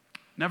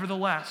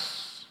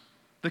 nevertheless,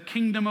 the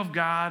kingdom of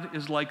God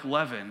is like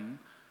leaven,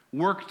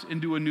 worked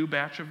into a new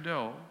batch of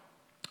dough.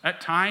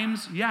 At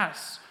times,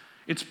 yes,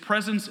 its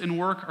presence and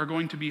work are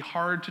going to be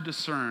hard to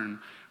discern,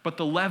 but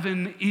the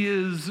leaven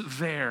is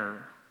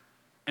there,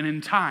 and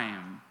in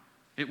time,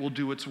 it will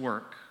do its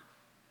work.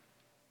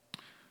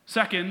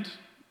 Second,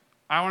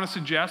 I want to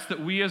suggest that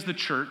we as the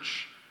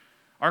church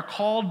are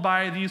called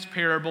by these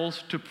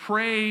parables to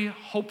pray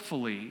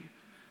hopefully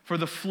for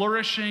the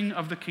flourishing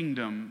of the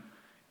kingdom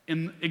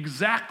in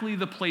exactly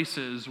the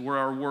places where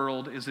our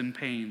world is in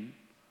pain.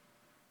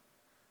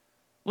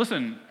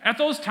 Listen, at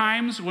those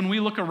times when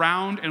we look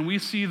around and we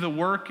see the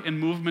work and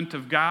movement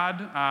of God,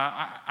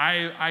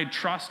 I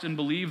trust and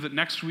believe that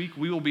next week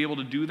we will be able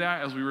to do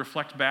that as we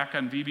reflect back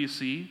on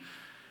VBC.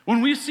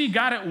 When we see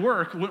God at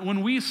work,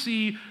 when we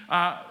see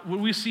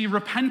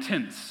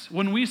repentance,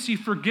 when we see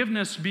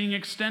forgiveness being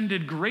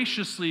extended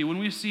graciously, when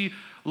we see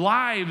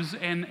lives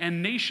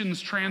and nations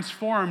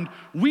transformed,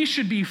 we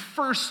should be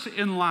first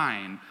in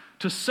line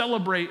to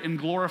celebrate and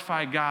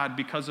glorify God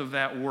because of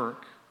that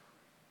work.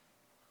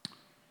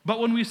 But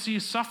when we see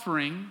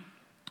suffering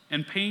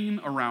and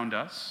pain around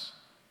us,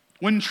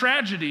 When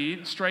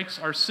tragedy strikes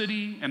our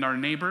city and our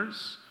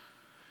neighbors,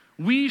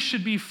 we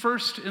should be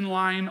first in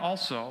line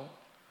also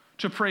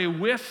to pray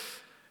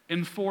with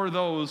and for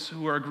those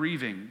who are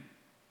grieving.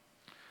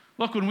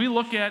 Look, when we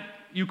look at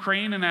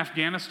Ukraine and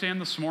Afghanistan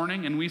this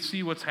morning and we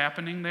see what's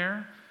happening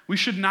there, we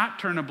should not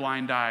turn a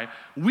blind eye.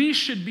 We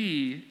should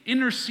be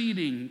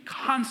interceding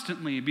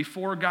constantly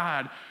before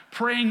God,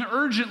 praying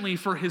urgently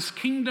for his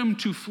kingdom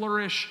to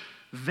flourish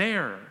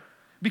there.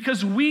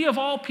 Because we of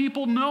all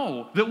people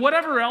know that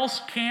whatever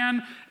else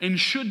can and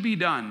should be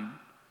done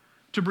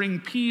to bring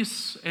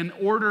peace and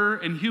order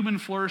and human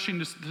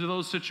flourishing to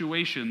those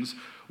situations,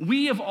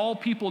 we of all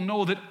people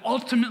know that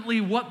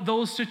ultimately what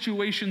those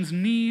situations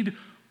need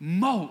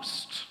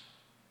most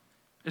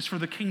is for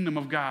the kingdom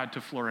of God to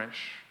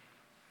flourish.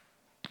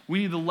 We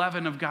need the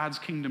leaven of God's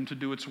kingdom to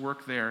do its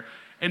work there.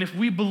 And if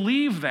we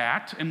believe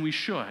that, and we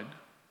should,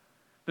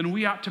 then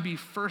we ought to be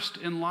first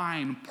in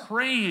line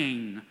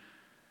praying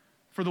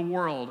for the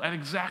world at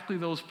exactly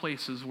those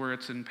places where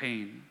it's in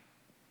pain.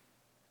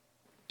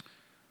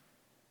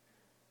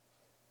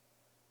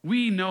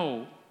 We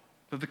know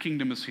that the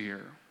kingdom is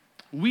here.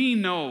 We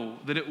know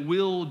that it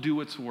will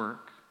do its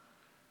work.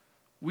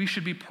 We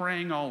should be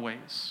praying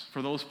always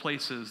for those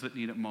places that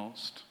need it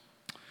most.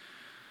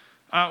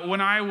 When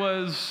I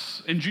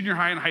was in junior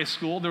high and high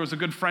school, there was a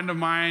good friend of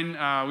mine.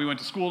 We went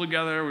to school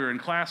together. We were in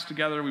class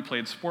together. We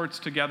played sports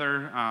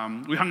together.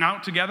 We hung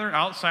out together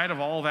outside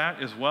of all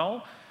that as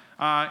well.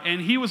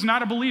 And he was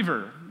not a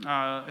believer.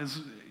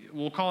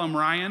 We'll call him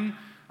Ryan.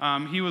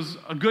 He was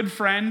a good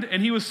friend,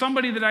 and he was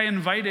somebody that I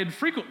invited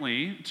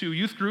frequently to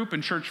youth group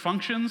and church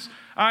functions,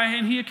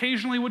 and he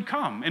occasionally would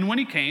come. And when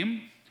he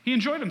came, he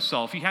enjoyed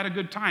himself. He had a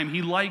good time.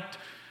 He liked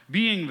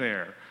being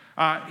there.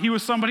 He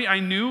was somebody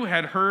I knew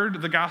had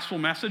heard the gospel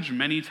message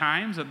many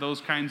times at those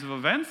kinds of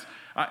events.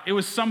 It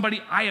was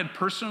somebody I had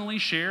personally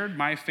shared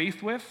my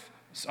faith with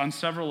on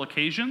several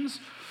occasions.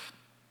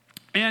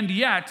 And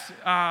yet,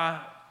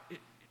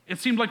 it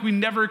seemed like we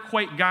never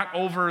quite got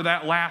over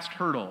that last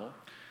hurdle.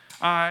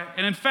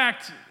 And in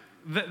fact,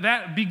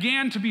 that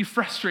began to be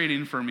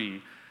frustrating for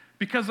me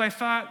because I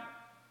thought,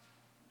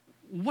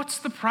 what's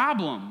the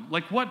problem?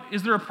 Like,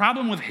 is there a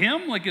problem with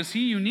him? Like, is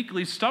he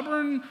uniquely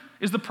stubborn?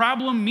 Is the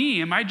problem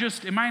me? Am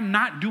I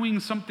not doing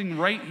something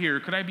right here?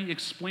 Could I be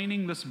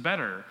explaining this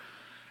better?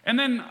 And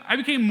then I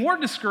became more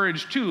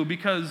discouraged too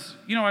because,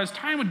 as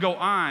time would go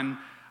on,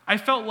 I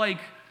felt like,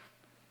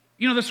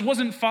 this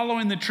wasn't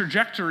following the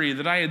trajectory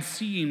that I had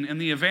seen in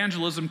the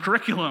evangelism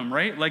curriculum,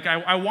 right? Like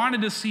I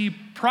wanted to see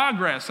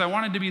progress. I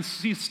wanted to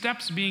see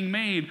steps being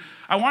made.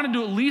 I wanted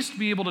to at least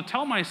be able to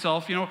tell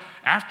myself,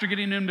 after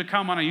getting him to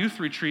come on a youth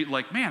retreat,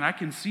 like, man, I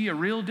can see a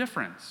real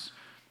difference.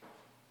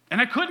 And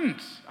I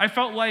couldn't. I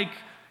felt like,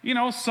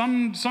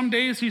 some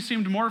days he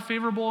seemed more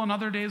favorable and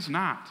other days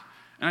not.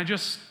 And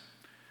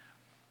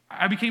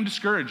I became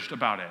discouraged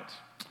about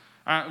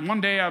it. One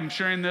day I'm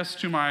sharing this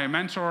to my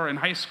mentor in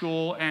high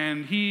school,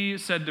 and he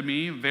said to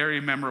me very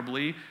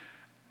memorably,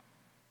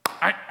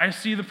 I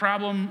see the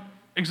problem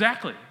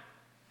exactly.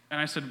 And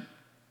I said,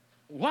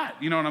 what?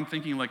 And I'm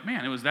thinking like,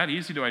 man, it was that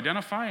easy to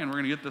identify, and we're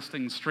going to get this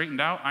thing straightened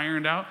out,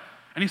 ironed out.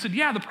 And he said,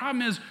 yeah, the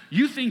problem is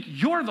you think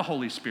you're the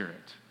Holy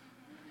Spirit.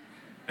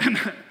 And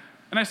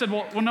I said,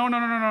 well, no,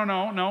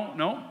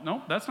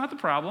 that's not the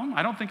problem.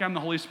 I don't think I'm the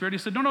Holy Spirit. He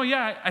said, no,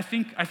 yeah, I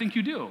think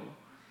you do.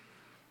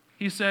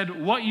 He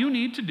said, what you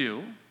need to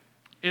do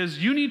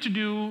is you need to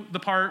do the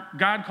part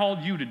God called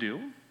you to do,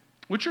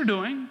 which you're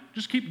doing.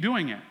 Just keep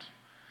doing it.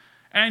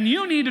 And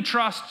you need to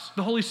trust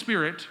the Holy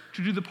Spirit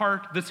to do the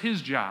part that's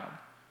his job,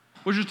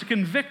 which is to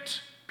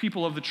convict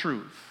people of the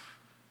truth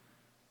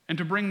and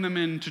to bring them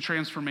into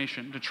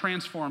transformation, to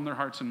transform their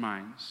hearts and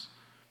minds.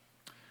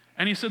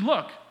 And he said,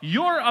 look,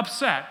 you're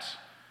upset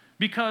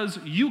because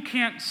you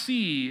can't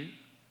see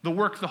the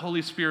work the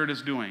Holy Spirit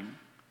is doing,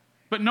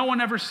 but no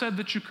one ever said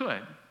that you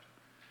could.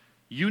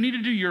 You need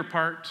to do your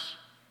part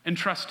and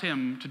trust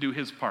him to do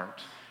his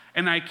part.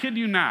 And I kid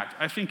you not,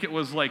 I think it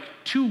was like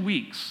 2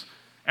 weeks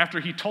after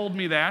he told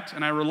me that,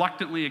 and I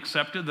reluctantly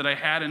accepted that I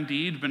had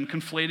indeed been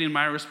conflating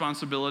my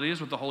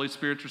responsibilities with the Holy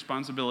Spirit's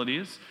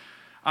responsibilities,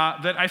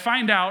 that I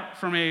find out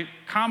from a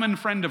common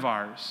friend of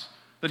ours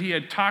that he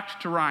had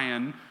talked to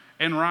Ryan,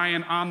 and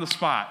Ryan on the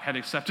spot had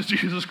accepted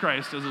Jesus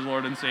Christ as his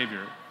Lord and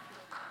Savior.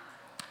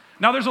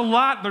 Now there's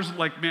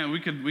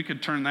we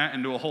could turn that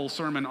into a whole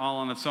sermon all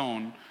on its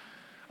own.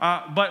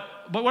 But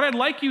what I'd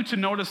like you to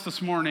notice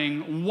this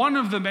morning, one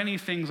of the many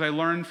things I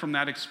learned from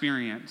that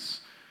experience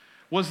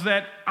was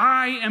that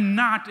I am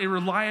not a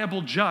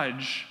reliable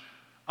judge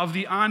of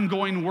the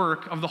ongoing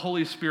work of the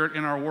Holy Spirit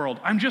in our world.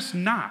 I'm just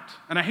not.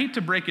 And I hate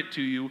to break it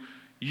to you,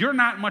 you're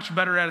not much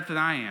better at it than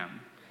I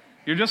am.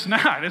 You're just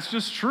not. It's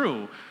just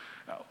true.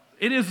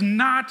 It is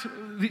not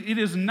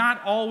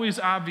always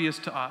obvious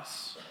to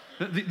us.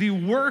 The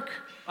work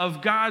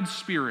of God's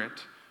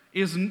Spirit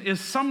is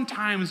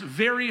sometimes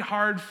very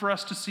hard for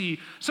us to see.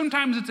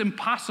 Sometimes it's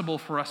impossible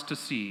for us to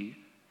see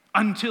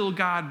until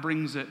God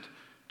brings it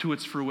to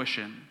its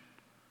fruition.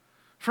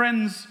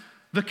 Friends,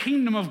 the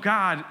kingdom of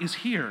God is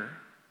here.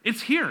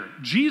 It's here.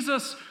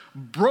 Jesus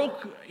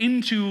broke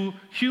into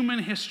human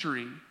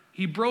history.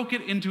 He broke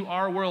it into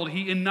our world.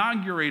 He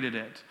inaugurated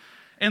it.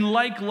 And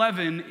like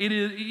leaven, it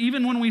is,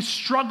 even when we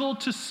struggle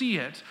to see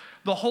it,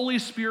 the Holy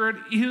Spirit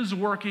is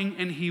working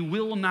and he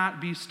will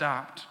not be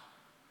stopped.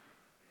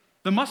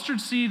 The mustard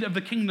seed of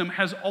the kingdom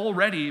has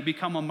already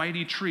become a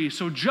mighty tree,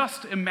 so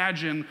just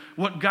imagine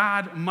what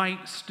God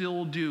might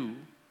still do.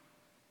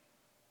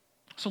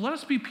 So let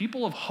us be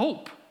people of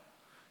hope,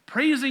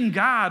 praising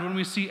God when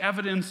we see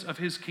evidence of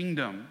his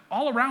kingdom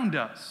all around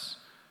us,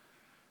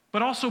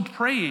 but also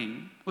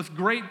praying with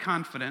great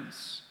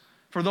confidence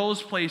for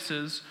those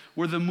places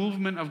where the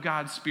movement of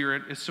God's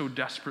Spirit is so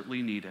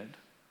desperately needed.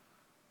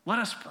 Let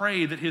us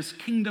pray that his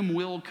kingdom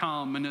will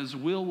come and his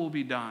will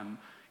be done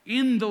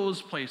in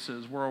those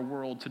places where our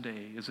world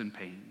today is in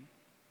pain.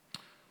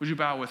 Would you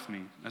bow with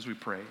me as we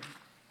pray?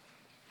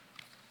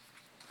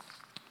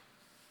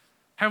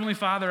 Heavenly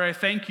Father, I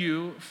thank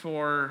you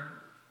for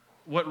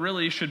what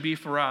really should be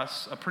for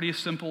us a pretty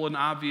simple and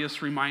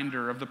obvious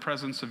reminder of the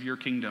presence of your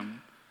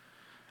kingdom.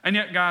 And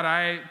yet, God,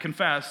 I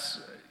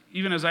confess,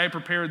 even as I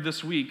prepared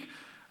this week,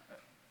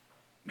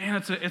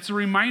 man, it's a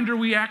reminder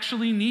we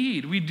actually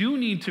need. We do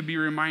need to be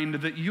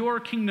reminded that your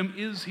kingdom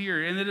is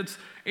here and that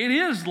it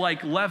is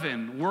like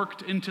leaven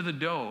worked into the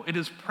dough. It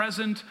is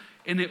present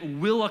and it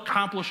will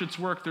accomplish its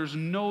work. There's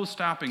no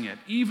stopping it,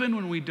 even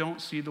when we don't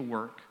see the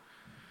work.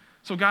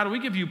 So God, we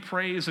give you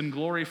praise and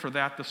glory for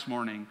that this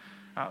morning.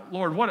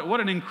 Lord, what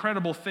an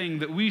incredible thing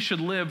that we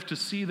should live to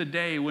see the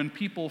day when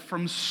people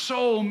from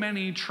so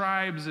many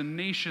tribes and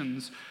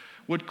nations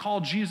would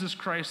call Jesus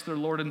Christ their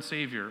Lord and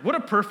Savior. What a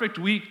perfect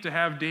week to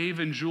have Dave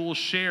and Jules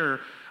share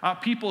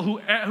people who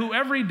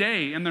every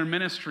day in their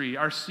ministry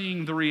are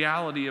seeing the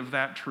reality of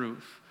that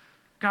truth.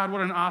 God,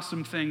 what an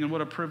awesome thing and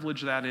what a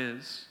privilege that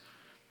is.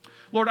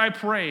 Lord, I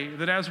pray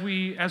that as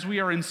we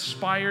are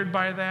inspired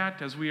by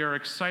that, as we are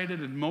excited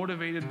and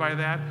motivated by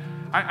that,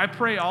 I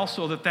pray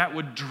also that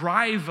would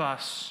drive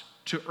us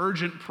to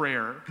urgent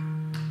prayer,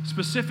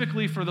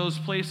 specifically for those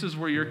places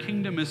where your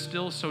kingdom is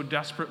still so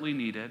desperately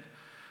needed.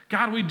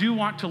 God, we do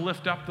want to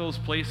lift up those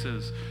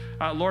places.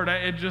 Lord,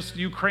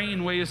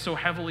 Ukraine weighs so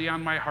heavily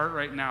on my heart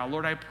right now.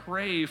 Lord, I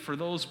pray for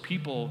those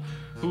people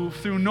who,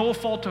 through no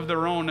fault of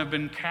their own, have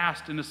been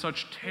cast into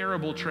such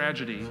terrible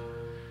tragedy.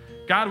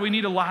 God, we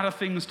need a lot of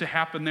things to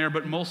happen there,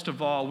 but most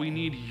of all, we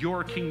need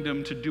your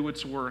kingdom to do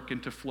its work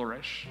and to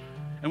flourish.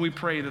 And we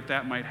pray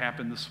that might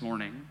happen this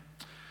morning.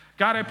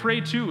 God, I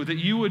pray too that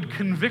you would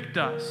convict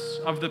us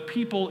of the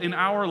people in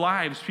our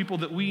lives, people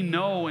that we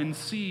know and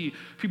see,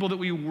 people that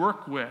we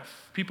work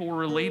with, people we're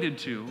related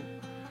to.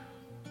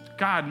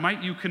 God,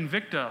 might you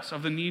convict us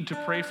of the need to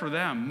pray for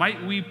them?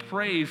 Might we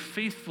pray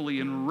faithfully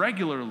and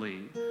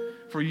regularly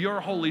for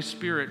your Holy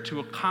Spirit to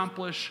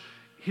accomplish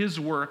his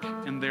work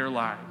in their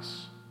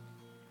lives?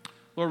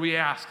 Lord, we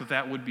ask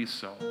that would be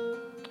so.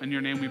 In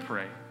your name we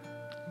pray.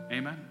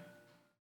 Amen.